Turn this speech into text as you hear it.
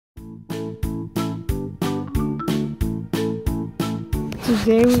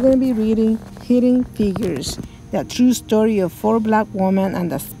Today we're going to be reading Hidden Figures, the true story of 4 black women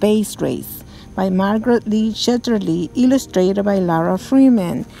and the space race by Margaret Lee Shetterly, illustrated by Laura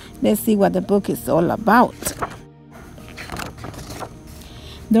Freeman. Let's see what the book is all about.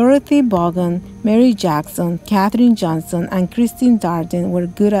 Dorothy Vaughan, Mary Jackson, Katherine Johnson, and Christine Darden were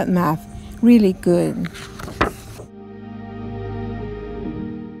good at math, really good.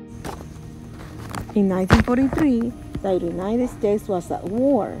 In 1943, the United States was at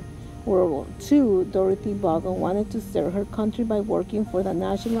war. World War II, Dorothy Vaughan wanted to serve her country by working for the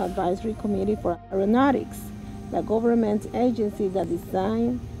National Advisory Committee for Aeronautics, the government agency that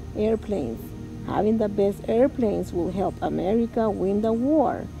designed airplanes. Having the best airplanes will help America win the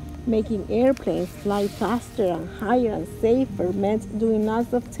war. Making airplanes fly faster and higher and safer meant doing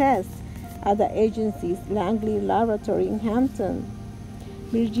lots of tests at the agency's Langley Laboratory in Hampton,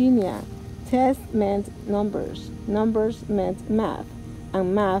 Virginia. Tests meant numbers, numbers meant math,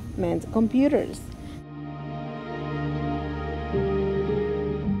 and math meant computers.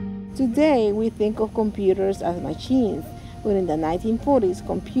 Today, we think of computers as machines, but in the 1940s,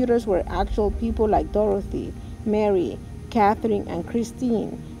 computers were actual people like Dorothy, Mary, Katherine, and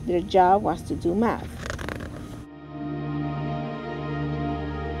Christine. Their job was to do math.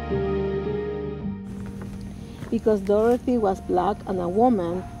 Because Dorothy was black and a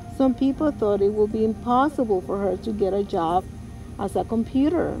woman, some people thought it would be impossible for her to get a job as a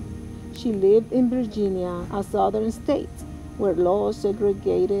computer. She lived in Virginia, a southern state, where laws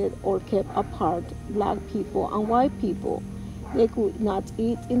segregated or kept apart black people and white people. They could not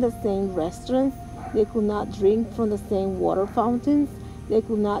eat in the same restaurants. They could not drink from the same water fountains. They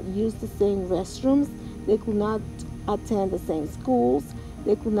could not use the same restrooms. They could not attend the same schools.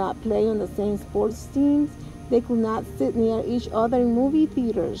 They could not play on the same sports teams. They could not sit near each other in movie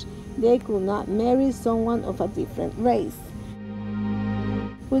theaters. They could not marry someone of a different race.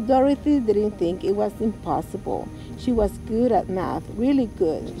 But Dorothy didn't think it was impossible. She was good at math, really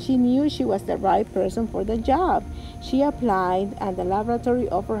good. She knew she was the right person for the job. She applied, and the laboratory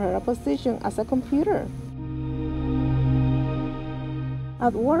offered her a position as a computer.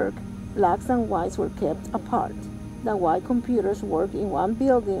 At work, blacks and whites were kept apart. The white computers worked in one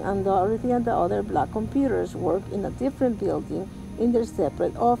building, and Dorothy and the other black computers worked in a different building in their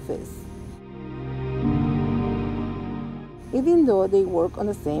separate office. Even though they worked on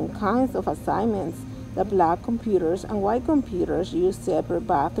the same kinds of assignments, the black computers and white computers used separate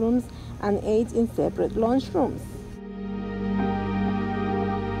bathrooms and ate in separate lunchrooms.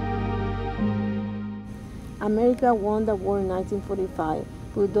 America won the war in 1945.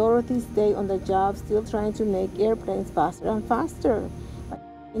 But Dorothy stayed on the job, still trying to make airplanes faster and faster.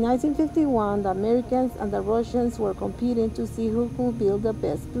 In 1951, the Americans and the Russians were competing to see who could build the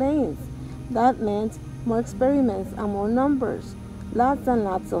best planes. That meant more experiments and more numbers, lots and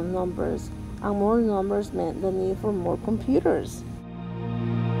lots of numbers, and more numbers meant the need for more computers.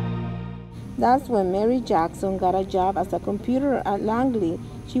 That's when Mary Jackson got a job as a computer at Langley.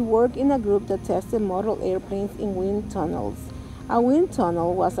 She worked in a group that tested model airplanes in wind tunnels. A wind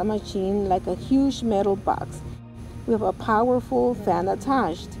tunnel was a machine like a huge metal box with a powerful fan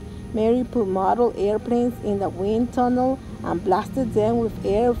attached. Mary put model airplanes in the wind tunnel and blasted them with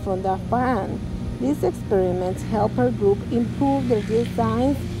air from the fan. These experiments helped her group improve their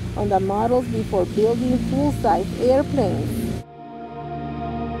designs on the models before building full-size airplanes.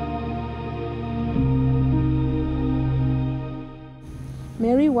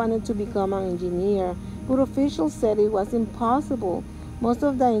 Mary wanted to become an engineer, but officials said it was impossible. Most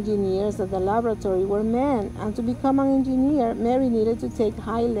of the engineers at the laboratory were men, and to become an engineer, Mary needed to take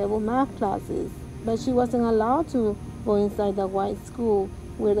high-level math classes. But she wasn't allowed to go inside the white school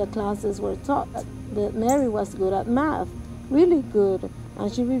where the classes were taught. But Mary was good at math, really good,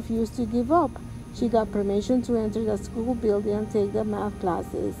 and she refused to give up. She got permission to enter the school building and take the math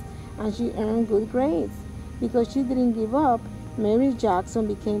classes, and she earned good grades. Because she didn't give up, Mary Jackson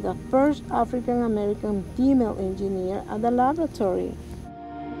became the first African-American female engineer at the laboratory.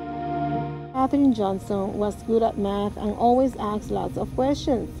 Katherine Johnson was good at math and always asked lots of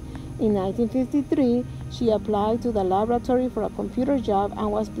questions. In 1953, she applied to the laboratory for a computer job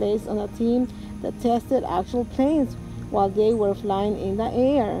and was placed on a team that tested actual planes while they were flying in the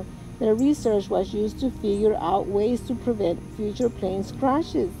air. Their research was used to figure out ways to prevent future planes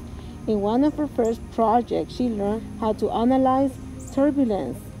crashes. In one of her first projects, she learned how to analyze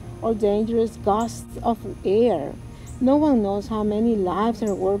turbulence or dangerous gusts of air. No one knows how many lives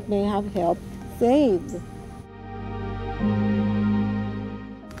her work may have helped save.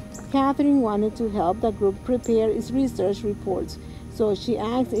 Katherine wanted to help the group prepare its research reports, so she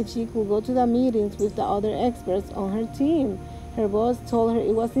asked if she could go to the meetings with the other experts on her team. Her boss told her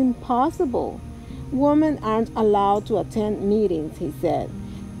it was impossible. Women aren't allowed to attend meetings, he said.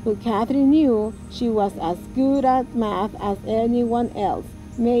 But Catherine knew she was as good at math as anyone else,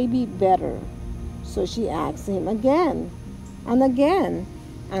 maybe better. So she asked him again, and again,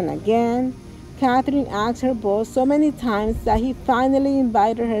 and again. Catherine asked her boss so many times that he finally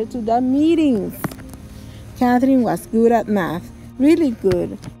invited her to the meetings. Catherine was good at math, really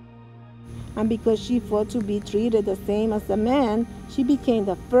good. And because she fought to be treated the same as the men, she became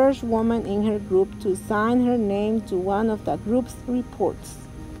the first woman in her group to sign her name to one of the group's reports.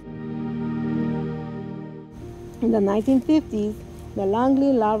 In the 1950s, the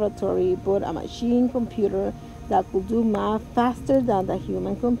Langley Laboratory built a machine computer that could do math faster than the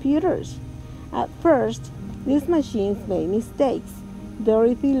human computers. At first, these machines made mistakes.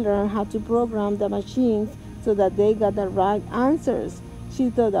 Dorothy learned how to program the machines so that they got the right answers. She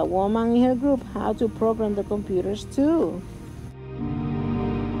taught a woman in her group how to program the computers too.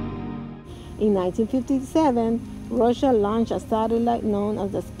 In 1957, Russia launched a satellite known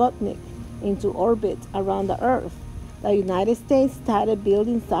as the Sputnik into orbit around the Earth. The United States started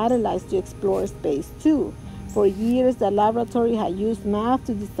building satellites to explore space too. For years, the laboratory had used math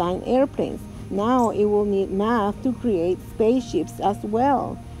to design airplanes. Now it will need math to create spaceships as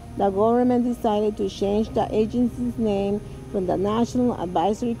well. The government decided to change the agency's name from the National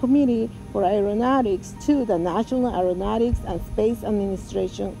Advisory Committee for Aeronautics to the National Aeronautics and Space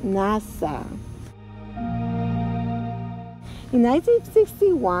Administration, NASA. In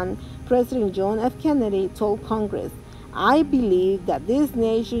 1961, President John F. Kennedy told Congress, "I believe that this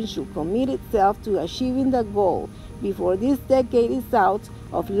nation should commit itself to achieving the goal before this decade is out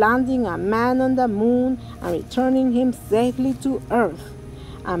of landing a man on the moon and returning him safely to Earth."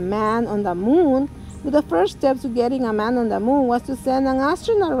 A man on the moon? But the first step to getting a man on the moon was to send an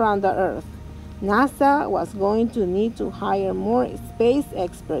astronaut around the Earth. NASA was going to need to hire more space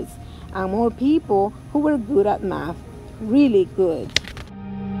experts and more people who were good at math, really good.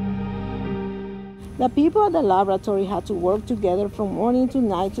 The people at the laboratory had to work together from morning to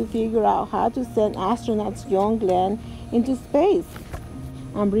night to figure out how to send astronauts John Glenn into space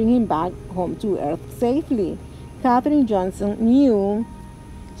and bring him back home to Earth safely. Katherine Johnson knew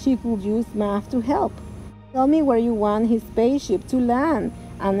she could use math to help. "Tell me where you want his spaceship to land,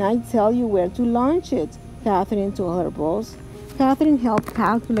 and I tell you where to launch it," Katherine told her boss. Katherine helped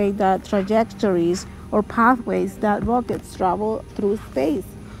calculate the trajectories or pathways that rockets travel through space.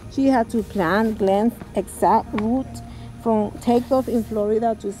 She had to plan Glenn's exact route from takeoff in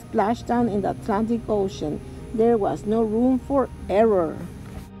Florida to splashdown in the Atlantic Ocean. There was no room for error.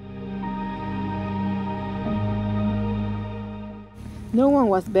 No one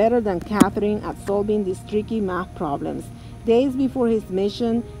was better than Katherine at solving these tricky math problems. Days before his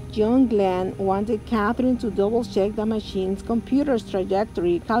mission, John Glenn wanted Katherine to double-check the machine's computer's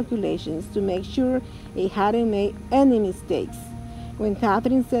trajectory calculations to make sure it hadn't made any mistakes. When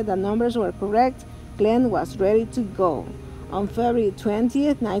Katherine said the numbers were correct, Glenn was ready to go. On February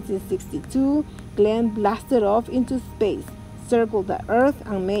 20th, 1962, Glenn blasted off into space, circled the Earth,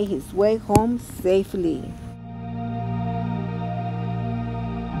 and made his way home safely.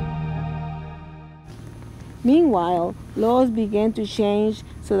 Meanwhile, laws began to change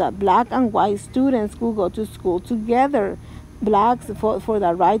so that black and white students could go to school together. Blacks fought for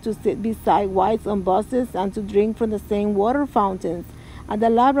the right to sit beside whites on buses and to drink from the same water fountains. At the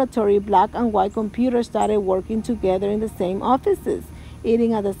laboratory, black and white computers started working together in the same offices,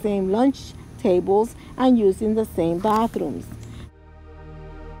 eating at the same lunch tables, and using the same bathrooms.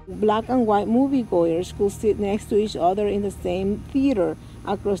 Black and white moviegoers could sit next to each other in the same theater.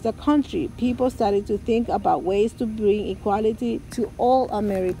 Across the country, people started to think about ways to bring equality to all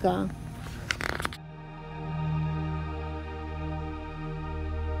America.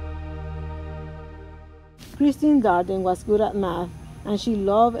 Christine Darden was good at math, and she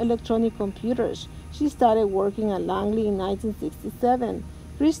loved electronic computers. She started working at Langley in 1967.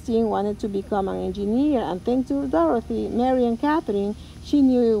 Christine wanted to become an engineer, and thanks to Dorothy, Mary, and Katherine, she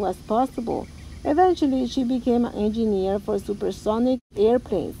knew it was possible. Eventually, she became an engineer for supersonic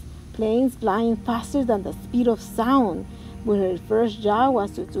airplanes, planes flying faster than the speed of sound. But her first job was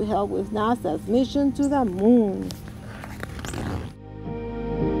to help with NASA's mission to the moon.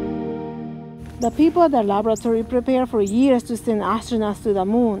 The people at the laboratory prepared for years to send astronauts to the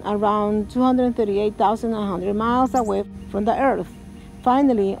moon, around 238,100 miles away from the Earth.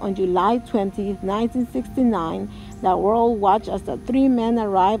 Finally, on July 20, 1969, the world watched as the three men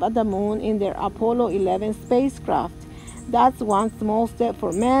arrived at the moon in their Apollo 11 spacecraft. "That's one small step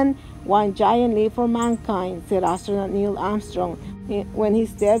for man, one giant leap for mankind," said astronaut Neil Armstrong when he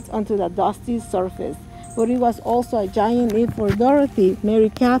stepped onto the dusty surface. But it was also a giant leap for Dorothy, Mary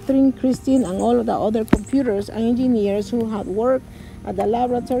Catherine, Christine, and all of the other computers and engineers who had worked at the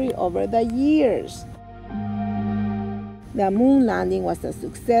laboratory over the years. The moon landing was a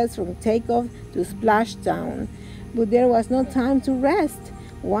success from takeoff to splashdown, but there was no time to rest.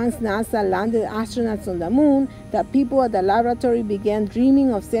 Once NASA landed astronauts on the moon, the people at the laboratory began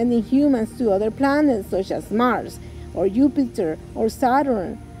dreaming of sending humans to other planets such as Mars or Jupiter or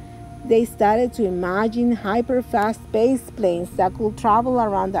Saturn. They started to imagine hyper-fast space planes that could travel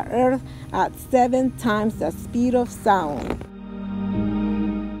around the Earth at 7 times the speed of sound.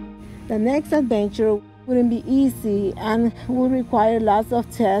 The next adventure wouldn't be easy and would require lots of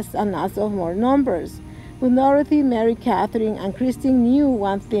tests and lots of more numbers. But Dorothy, Mary Catherine, and Christine knew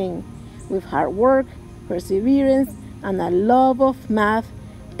one thing. With hard work, perseverance, and a love of math,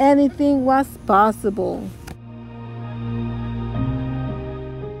 anything was possible.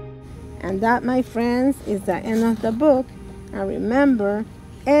 And that, my friends, is the end of the book. And remember,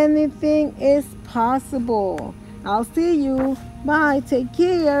 anything is possible. I'll see you. Bye. Take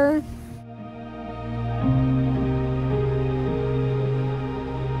care.